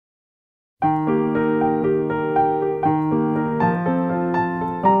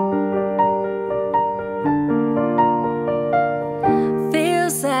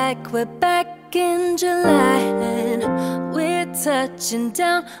we're back in July and we're touching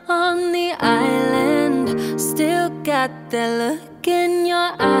down on the island. Still got that look in your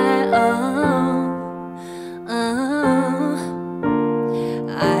eye.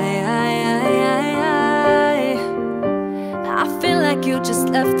 I feel like you just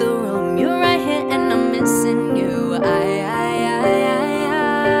left the room. You're right here and I'm missing you.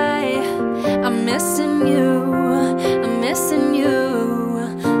 I'm missing you. I'm missing you.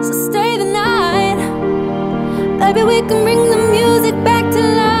 So stay the night. Maybe we can bring the music back to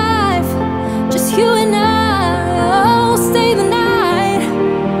life. Just you and I. Oh, stay the night.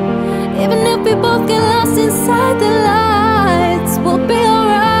 Even if we both get lost inside the lights, we'll be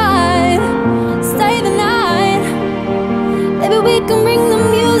alright. Stay the night. Maybe we can bring the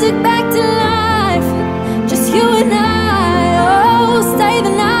music back to life. Just you and I. Oh, stay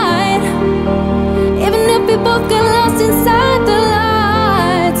the night. Even if we both get lost inside the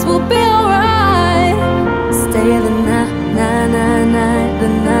lights, we'll be alright. Stay the night, night, night, night, the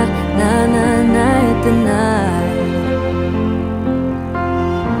night, night, night, night, the night.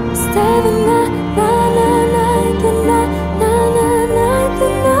 Stay the night, night, night, night, the night, night, night, night, the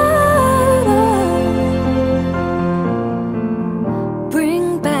night. Bring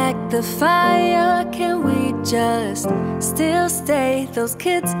back the fire, can we just still stay those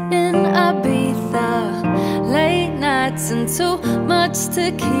kids in Ibiza? Late nights and too much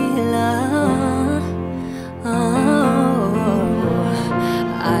tequila.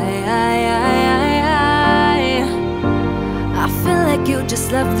 I feel like you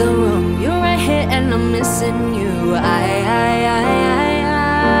just left the room. You're right here and I'm missing you.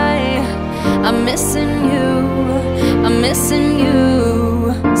 I'm missing you. I'm missing you.